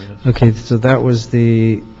 Number 4, yes. Okay, so that was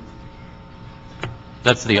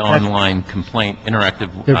That's the online complaint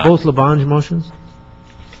interactive. They're both Labange motions?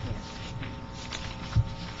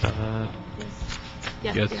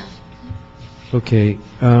 Yes. Okay.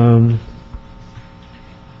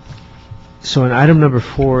 So in item number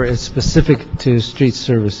 4, it's specific to street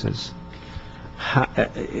services.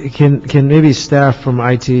 Can maybe staff from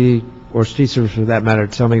IT or street service for that matter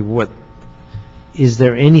tell me is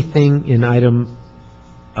there anything in item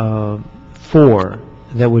 4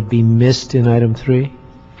 that would be missed in item 3?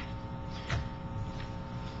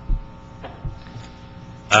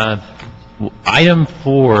 Item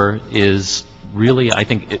 4 is really, I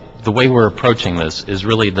think, the way we're approaching this is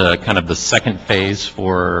really the kind of the second phase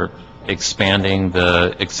for expanding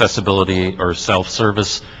the accessibility or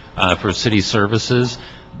self-service for city services.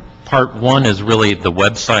 Part 1 is really the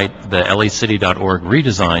website, the lacity.org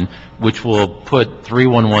redesign, which will put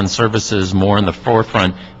 311 services more in the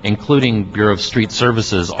forefront, including Bureau of Street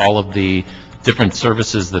Services, all of the different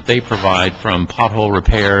services that they provide, from pothole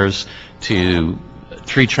repairs to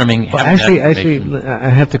tree trimming. Well, actually, I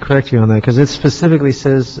have to correct you on that, because it specifically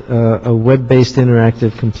says a web-based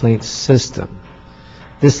interactive complaint system.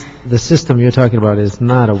 The system you're talking about is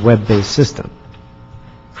not a web-based system.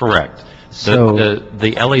 Correct. So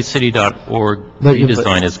the lacity.org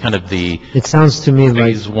redesign is kind of the it sounds to me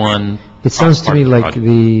phase 1. It sounds to me like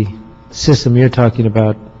the system you're talking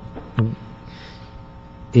about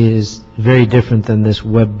is very different than this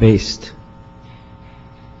web-based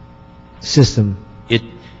system.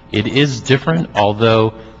 It is different,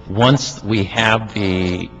 although once we have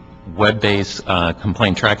the web-based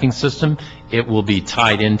complaint tracking system, it will be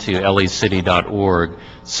tied into lacity.org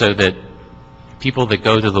so that people that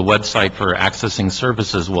go to the website for accessing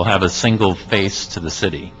services will have a single face to the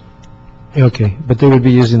city. Okay, but they would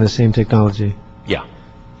be using the same technology Yeah.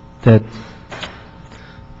 that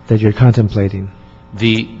you're contemplating.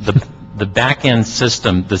 The back-end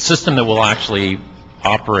system, the system that will actually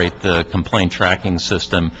operate the complaint tracking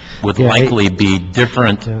system would likely be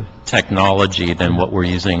different technology than what we're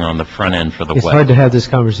using on the front end for the It's web. hard to have this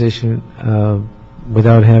conversation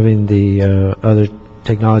without having the other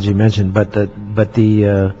technology mentioned, but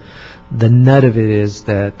the nut of it is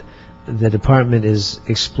that the department is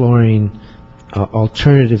exploring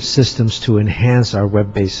alternative systems to enhance our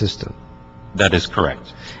web-based system. That is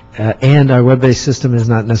correct. And our web-based system is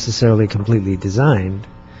not necessarily completely designed.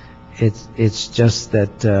 It's just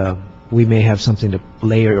that we may have something to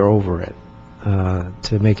layer over it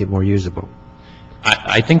to make it more usable.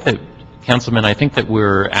 I think that, Councilman, I think that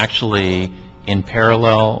we're actually in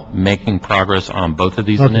parallel making progress on both of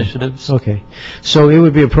these initiatives. Okay. So it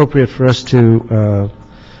would be appropriate for us to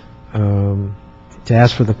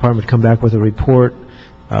ask for the department to come back with a report,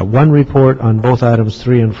 one report on both items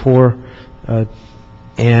 3 and 4,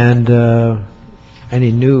 and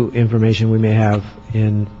any new information we may have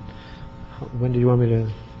in. When do you want me to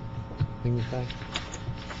bring this back?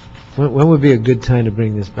 When would be a good time to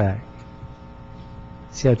bring this back?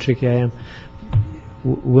 See how tricky I am?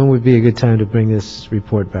 When would be a good time to bring this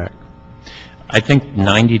report back? I think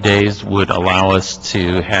 90 days would allow us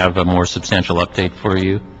to have a more substantial update for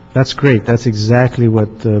you. That's great. That's exactly what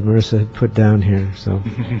Marissa had put down here. So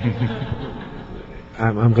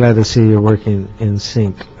I'm glad to see you're working in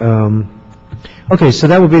sync. Okay, so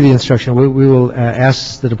that would be the instruction. We will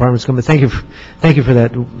ask the departments to come. Thank you for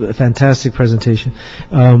that fantastic presentation.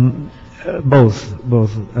 Both.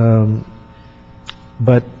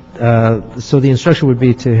 But so the instruction would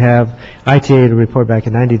be to have ITA to report back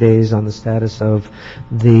in 90 days on the status of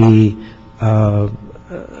the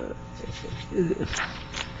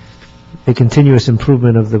continuous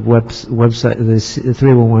improvement of the website, the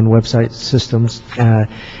 311 website systems,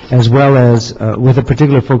 as well as with a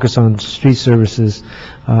particular focus on street services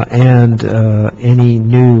and any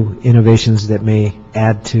new innovations that may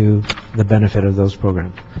add to the benefit of those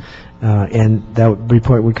programs. And that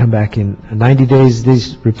report would come back in 90 days.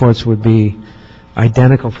 These reports would be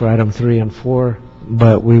identical for item 3 and 4,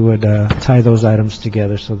 but we would tie those items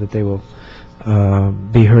together so that they will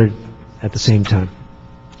be heard at the same time.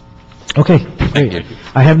 Okay, great.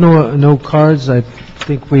 I have no cards. I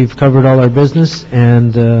think we've covered all our business,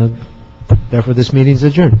 and therefore this meeting is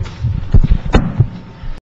adjourned.